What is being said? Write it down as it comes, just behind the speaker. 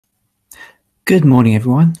Good morning,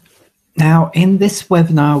 everyone. Now, in this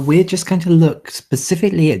webinar, we're just going to look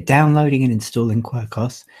specifically at downloading and installing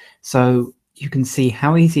Quirkos, so you can see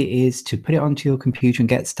how easy it is to put it onto your computer and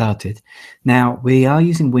get started. Now, we are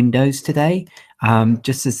using Windows today,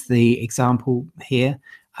 just as the example here.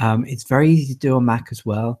 It's very easy to do on Mac as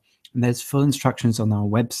well, and there's full instructions on our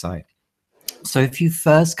website. So if you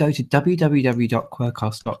first go to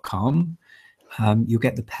www.quirkos.com, you'll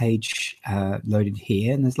get the page loaded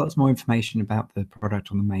here, and there's lots more information about the product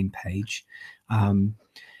on the main page.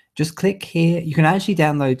 Just click here. You can actually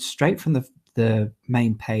download straight from the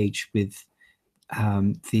main page with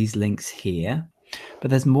these links here, but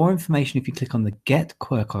there's more information if you click on the Get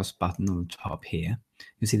Quirkos button on the top here.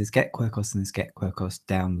 You'll see there's Get Quirkos and there's Get Quirkos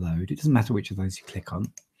Download. It doesn't matter which of those you click on.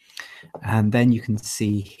 And then you can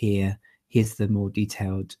see here, here's the more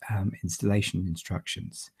detailed installation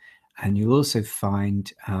instructions. And you'll also find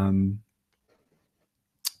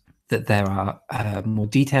that there are more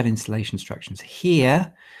detailed installation instructions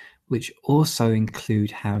here, which also include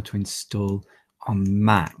how to install on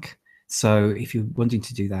Mac. So if you're wanting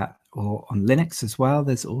to do that, or on Linux as well,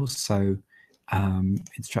 there's also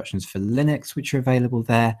instructions for Linux, which are available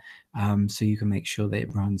there. So you can make sure that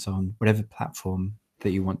it runs on whatever platform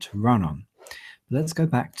that you want to run on. Let's go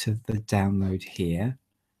back to the download here.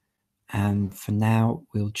 And for now,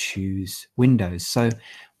 we'll choose Windows. So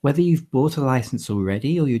whether you've bought a license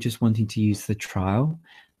already or you're just wanting to use the trial,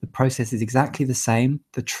 the process is exactly the same.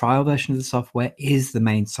 The trial version of the software is the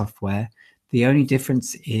main software. The only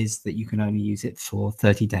difference is that you can only use it for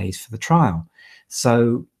 30 days for the trial.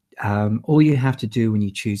 So all you have to do when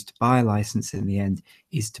you choose to buy a license in the end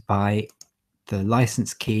is to buy the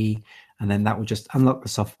license key, and then that will just unlock the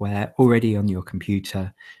software already on your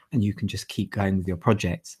computer, and you can just keep going with your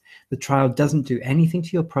projects. The trial doesn't do anything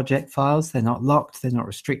to your project files. They're not locked, they're not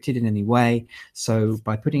restricted in any way. So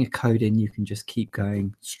by putting a code in, you can just keep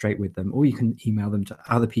going straight with them, or you can email them to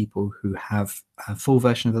other people who have a full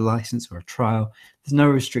version of the license or a trial. There's no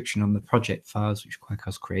restriction on the project files which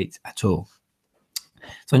Quirkos creates at all.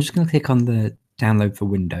 So I'm just going to click on the download for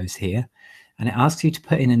Windows here, and it asks you to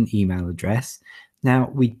put in an email address.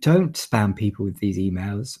 Now, we don't spam people with these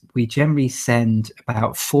emails. We generally send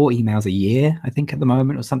about 4 emails a year, I think, at the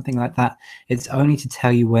moment, or something like that. It's only to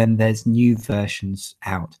tell you when there's new versions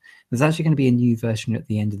out. There's actually going to be a new version at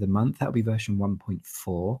the end of the month. That'll be version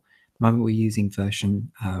 1.4. At the moment, we're using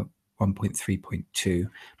version 1.3.2,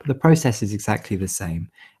 but the process is exactly the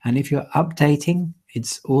same. And if you're updating,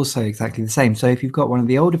 it's also exactly the same. So if you've got one of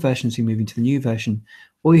the older versions, you're moving to the new version,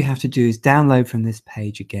 all you have to do is download from this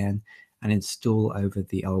page again and install over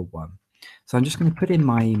the old one. So I'm just going to put in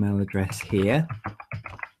my email address here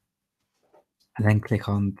and then click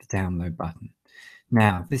on the download button.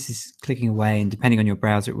 Now, this is clicking away, and depending on your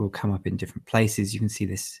browser, it will come up in different places. You can see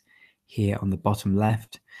this here on the bottom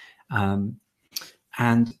left. And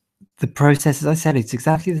the process, as I said, it's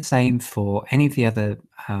exactly the same for any of the other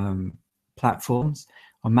platforms.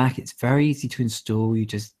 On Mac, it's very easy to install. You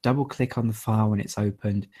just double click on the file when it's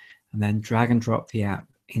opened and then drag and drop the app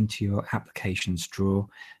into your applications drawer.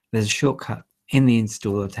 There's a shortcut in the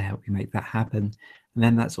installer to help you make that happen, and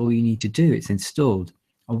then that's all you need to do. It's installed.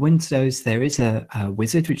 On Windows, there is a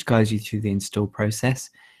wizard which guides you through the install process,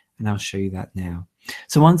 and I'll show you that now.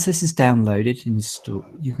 So once this is downloaded and installed,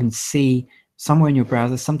 you can see somewhere in your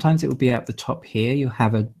browser, sometimes it will be at the top here. You'll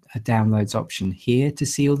have a downloads option here to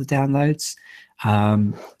see all the downloads.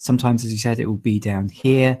 Sometimes, as you said, it will be down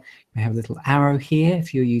here. You have a little arrow here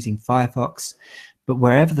if you're using Firefox. But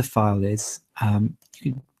wherever the file is, you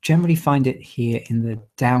can generally find it here in the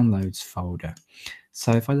downloads folder.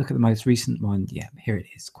 So if I look at the most recent one, yeah, here it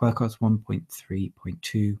is, Quirkos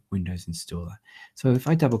 1.3.2 Windows Installer. So if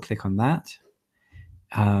I double click on that,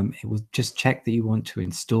 it will just check that you want to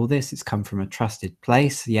install this. It's come from a trusted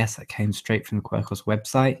place. Yes, that came straight from the Quirkos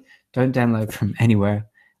website. Don't download from anywhere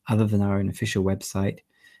other than our own official website.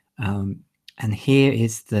 And here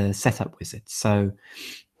is the setup wizard. So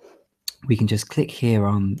we can just click here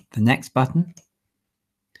on the next button,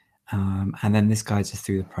 and then this guides us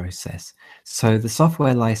through the process. So the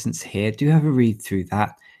software license here, do have a read through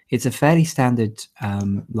that. It's a fairly standard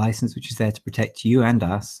license which is there to protect you and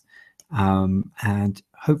us. And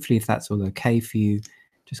hopefully, if that's all okay for you,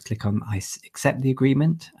 just click on I accept the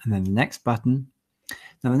agreement, and then the next button.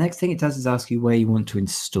 Now, the next thing it does is ask you where you want to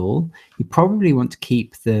install. You probably want to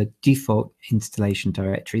keep the default installation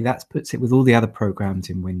directory. That puts it with all the other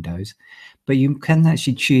programs in Windows. But you can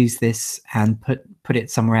actually choose this and put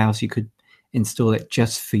it somewhere else. You could install it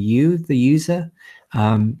just for you, the user.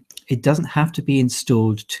 It doesn't have to be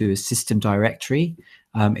installed to a system directory.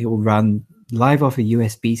 It will run live off a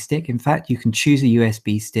USB stick. In fact, you can choose a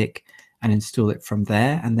USB stick and install it from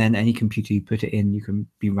there. And then any computer you put it in, you can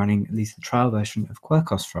be running at least the trial version of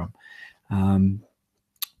Quirkos from.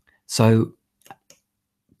 So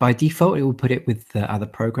by default, it will put it with the other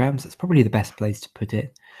programs. That's probably the best place to put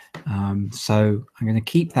it. So I'm going to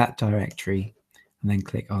keep that directory and then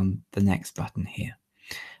click on the next button here.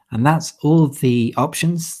 And that's all of the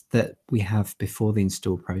options that we have before the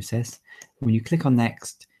install process. When you click on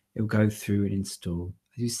next, it will go through and install.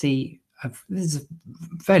 As you see, this is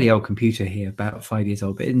a fairly old computer here, about 5 years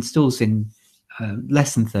old, but it installs in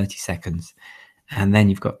less than 30 seconds. And then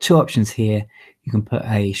you've got two options here. You can put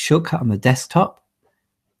a shortcut on the desktop,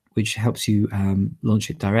 which helps you launch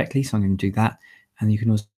it directly. So I'm going to do that. And you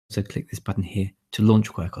can also click this button here to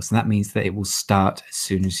launch Quirkos. And that means that it will start as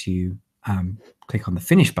soon as you click on the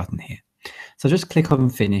finish button here. So just click on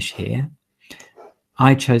finish here.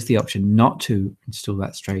 I chose the option not to install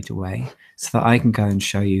that straight away so that I can go and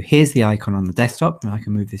show you. Here's the icon on the desktop, and I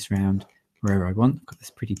can move this around wherever I want. I've got this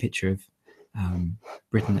pretty picture of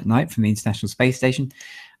Britain at night from the International Space Station.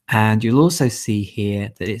 And you'll also see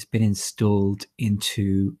here that it's been installed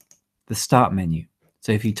into the start menu.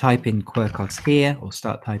 So if you type in Quirkos here or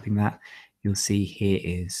start typing that, you'll see here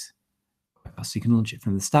is Quirkos. So you can launch it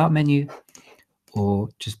from the start menu or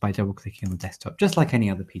just by double clicking on the desktop, just like any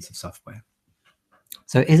other piece of software.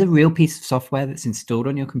 So it is a real piece of software that's installed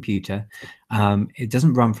on your computer. It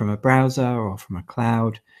doesn't run from a browser or from a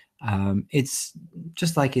cloud. It's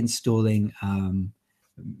just like installing a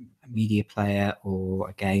media player or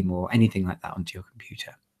a game or anything like that onto your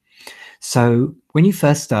computer. So when you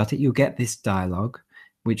first start it, you'll get this dialog,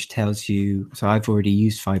 which tells you, so I've already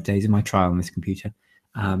used 5 days in my trial on this computer,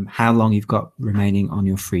 how long you've got remaining on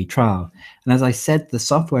your free trial. And as I said, the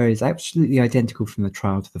software is absolutely identical from the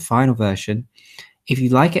trial to the final version. If you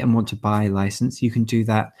like it and want to buy a license, you can do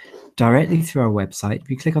that directly through our website.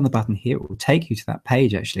 If you click on the button here, it will take you to that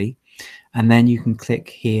page actually. And then you can click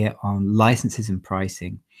here on licenses and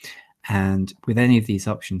pricing. And with any of these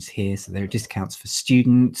options here, so there are discounts for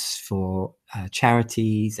students, for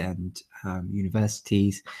charities and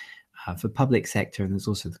universities, for public sector, and there's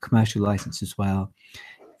also the commercial license as well.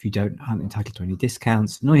 If you aren't entitled to any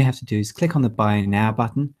discounts, and all you have to do is click on the Buy Now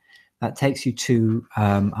button. That takes you to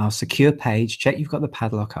our secure page. Check you've got the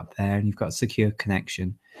padlock up there and you've got a secure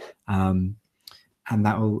connection, and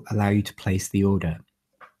that will allow you to place the order.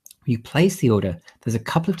 When you place the order, there's a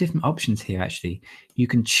couple of different options here actually. You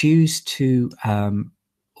can choose to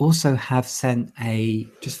also have sent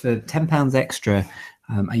just for £10 extra,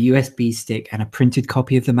 a USB stick and a printed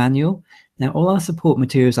copy of the manual. Now, all our support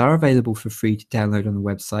materials are available for free to download on the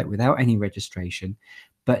website without any registration.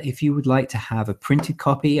 But if you would like to have a printed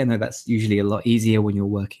copy, I know that's usually a lot easier when you're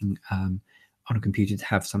working on a computer to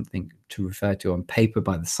have something to refer to on paper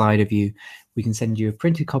by the side of you. We can send you a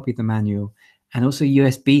printed copy of the manual and also a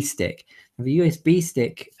USB stick. Now, the USB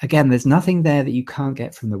stick, again, there's nothing there that you can't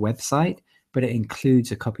get from the website, but it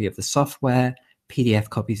includes a copy of the software, PDF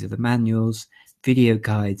copies of the manuals, video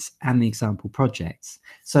guides, and the example projects.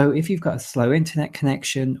 So if you've got a slow internet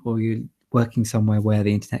connection or you're working somewhere where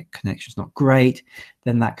the internet connection is not great,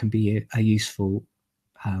 then that can be a useful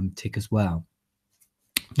tick as well.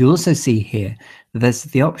 You'll also see here that there's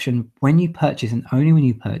the option when you purchase, and only when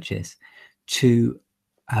you purchase, to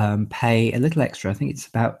pay a little extra. I think it's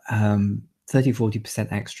about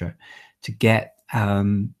 30–40% extra to get a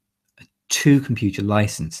 2-computer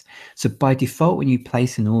license. So by default, when you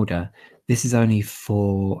place an order, this is only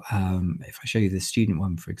for, if I show you the student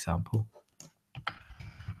one, for example,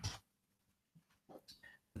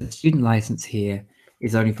 the student license here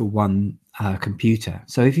is only for one computer.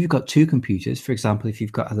 So if you've got 2 computers, for example, if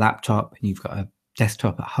you've got a laptop and you've got a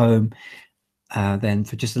desktop at home, then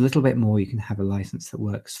for just a little bit more, you can have a license that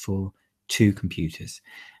works for 2 computers.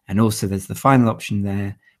 And also there's the final option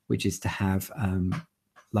there, which is to have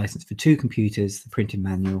license for 2 computers, the printed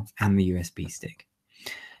manual, and the USB stick.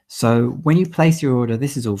 So when you place your order,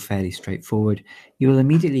 this is all fairly straightforward. You will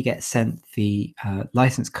immediately get sent the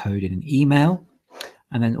license code in an email.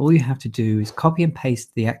 And then all you have to do is copy and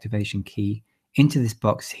paste the activation key into this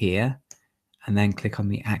box here, and then click on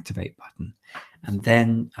the activate button. And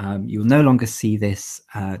then you'll no longer see this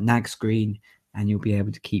nag screen, and you'll be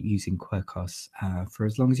able to keep using Quirkos for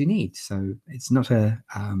as long as you need. So it's not a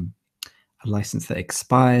license that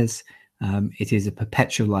expires. It is a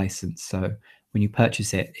perpetual license. So when you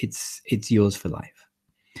purchase it, it's yours for life.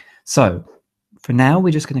 So for now,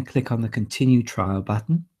 we're just going to click on the continue trial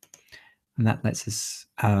button, and that lets us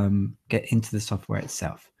get into the software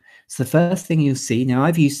itself. So the first thing you'll see, now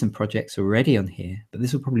I've used some projects already on here, but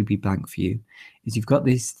this will probably be blank for you, is you've got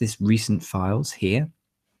this recent files here.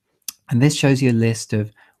 And this shows you a list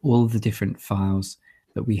of all of the different files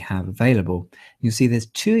that we have available. You'll see there's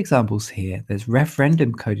two examples here. There's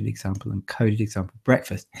referendum coded example and coded example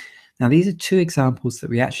breakfast. Now, these are two examples that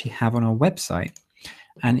we actually have on our website.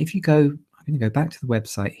 And if you go, I'm going to go back to the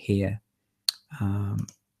website here. And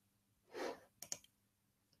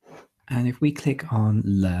if we click on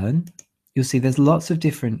Learn, you'll see there's lots of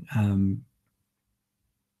different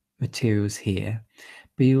materials here,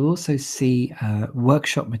 but you'll also see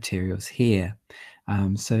workshop materials here.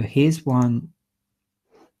 So here's one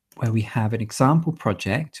where we have an example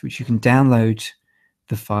project, which you can download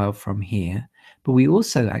the file from here, but we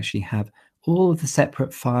also actually have all of the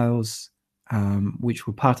separate files which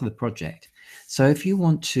were part of the project. So if you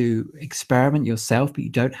want to experiment yourself, but you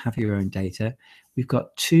don't have your own data, we've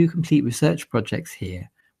got two complete research projects here,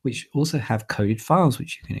 which also have coded files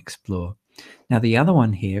which you can explore. Now, the other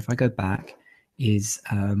one here, if I go back, is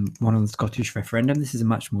one on the Scottish referendum. This is a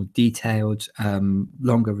much more detailed,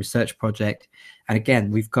 longer research project. And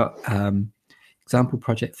again, we've got example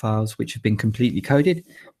project files which have been completely coded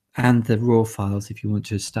and the raw files if you want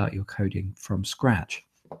to start your coding from scratch.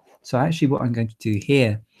 So actually what I'm going to do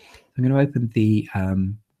here, I'm going to open the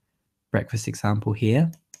breakfast example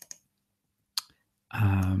here.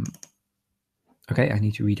 Okay, I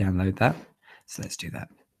need to re-download that. So let's do that.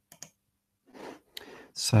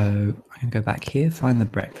 So I'm going to go back here, find the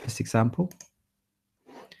breakfast example.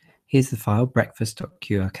 Here's the file,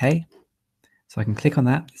 breakfast.qrk. So I can click on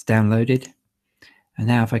that, it's downloaded. And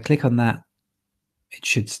now if I click on that, it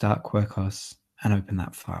should start Quirkos and open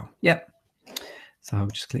that file. Yep. So I'll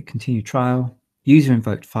just click continue trial. User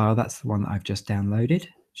invoked file, that's the one that I've just downloaded,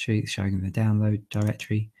 showing in the download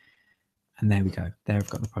directory. And there we go. There I've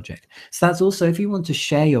got the project. So that's also, if you want to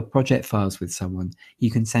share your project files with someone, you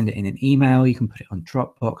can send it in an email, you can put it on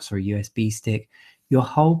Dropbox or a USB stick. Your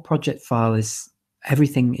whole project file is,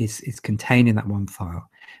 everything is contained in that one file.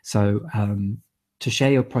 So to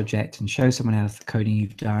share your project and show someone else the coding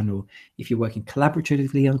you've done, or if you're working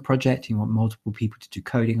collaboratively on a project and you want multiple people to do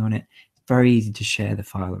coding on it, it's very easy to share the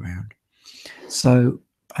file around. So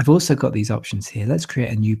I've also got these options here. Let's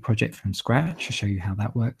create a new project from scratch to show you how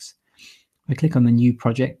that works. I click on the new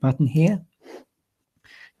project button here.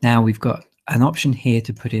 Now we've got an option here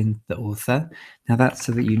to put in the author. Now that's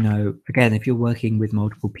so that you know, again, if you're working with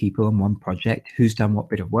multiple people on one project, who's done what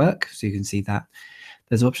bit of work. So you can see that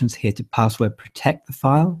there's options here to password protect the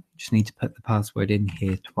file. You just need to put the password in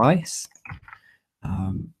here twice.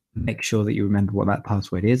 Make sure that you remember what that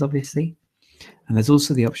password is, obviously. And there's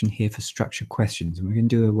also the option here for structured questions. And we're going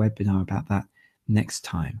to do a webinar about that next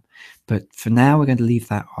time. But for now, we're going to leave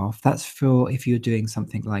that off. That's for if you're doing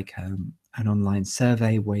something like an online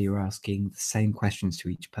survey where you're asking the same questions to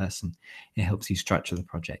each person. It helps you structure the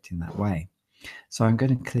project in that way. So I'm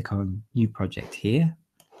going to click on new project here.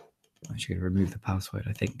 I'm actually going to remove the password,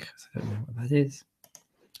 I think, because I don't know what that is.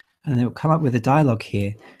 And it will come up with a dialog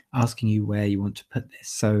here asking you where you want to put this.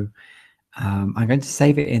 So I'm going to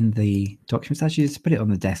save it in the documents. Actually, just put it on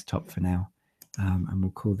the desktop for now. And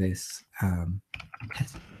we'll call this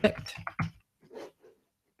test project.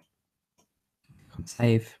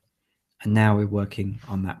 Save. And now we're working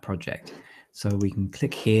on that project. So we can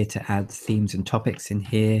click here to add themes and topics in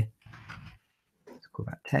here. Let's call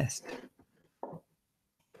that test.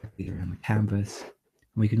 Around the canvas.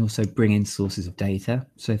 We can also bring in sources of data.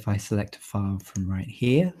 So if I select a file from right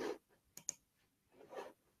here,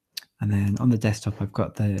 and then on the desktop, I've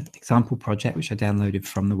got the example project, which I downloaded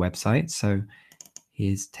from the website. So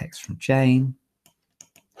here's text from Jane.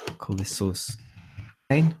 I'll call this source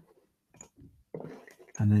Jane.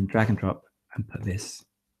 And then drag and drop and put this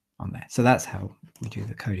on there. So that's how we do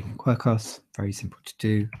the coding in Quirkos. Very simple to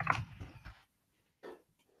do.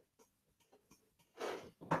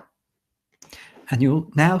 And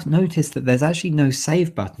you'll now notice that there's actually no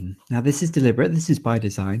save button. Now this is deliberate, this is by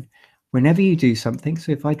design. Whenever you do something,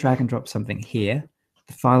 so if I drag and drop something here,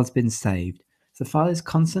 the file's been saved. So the file is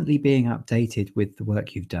constantly being updated with the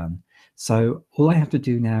work you've done. So all I have to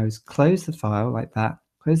do now is close the file like that,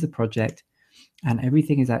 close the project, and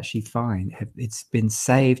everything is actually fine. It's been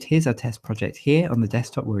saved. Here's our test project here on the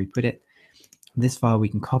desktop where we put it. This file we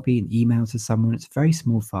can copy and email to someone. It's a very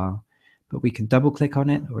small file, but we can double click on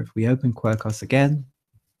it, or if we open Quirkos again,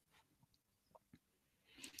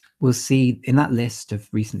 we'll see in that list of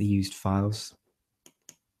recently used files,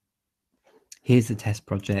 here's the test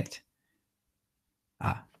project.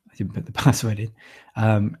 I didn't put the password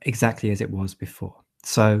in, exactly as it was before.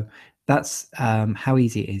 So that's how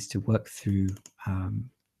easy it is to work through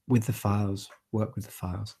with the files, work with the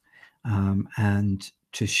files, and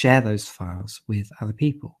to share those files with other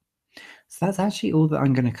people. So that's actually all that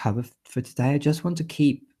I'm going to cover for today. I just want to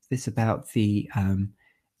keep this about the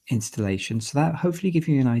installation. So that hopefully gives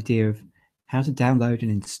you an idea of how to download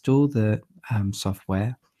and install the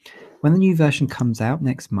software. When the new version comes out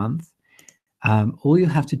next month, all you'll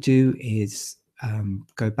have to do is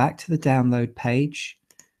go back to the download page,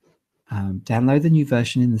 download the new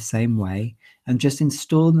version in the same way, and just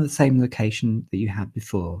install in the same location that you had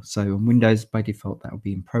before. So on Windows, by default, that will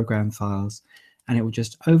be in Program Files, and it will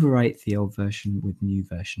just overwrite the old version with the new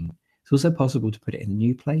version. It's also possible to put it in a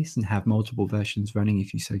new place and have multiple versions running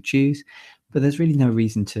if you so choose, but there's really no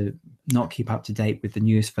reason to not keep up to date with the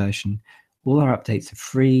newest version. All our updates are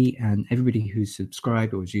free, and everybody who's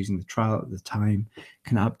subscribed or was using the trial at the time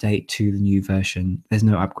can update to the new version. There's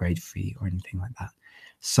no upgrade fee or anything like that.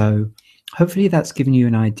 So hopefully that's given you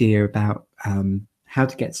an idea about how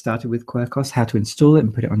to get started with Quirkos, how to install it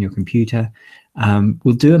and put it on your computer.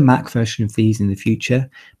 We'll do a Mac version of these in the future,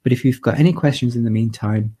 but if you've got any questions in the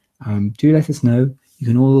meantime, do let us know. You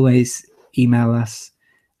can always email us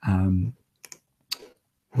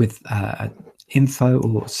with info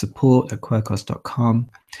or support at quirkos.com.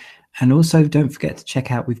 And also don't forget to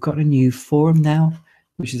check out, we've got a new forum now,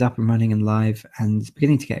 which is up and running and live and it's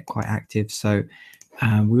beginning to get quite active. So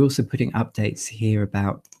we're also putting updates here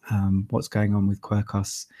about what's going on with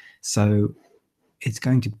Quirkos. So it's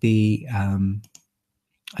going to be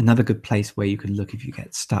another good place where you can look if you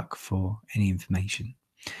get stuck for any information.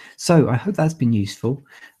 So I hope that's been useful.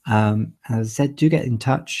 As I said, do get in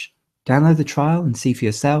touch, download the trial and see for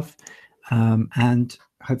yourself. And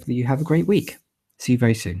hopefully you have a great week. See you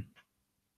very soon.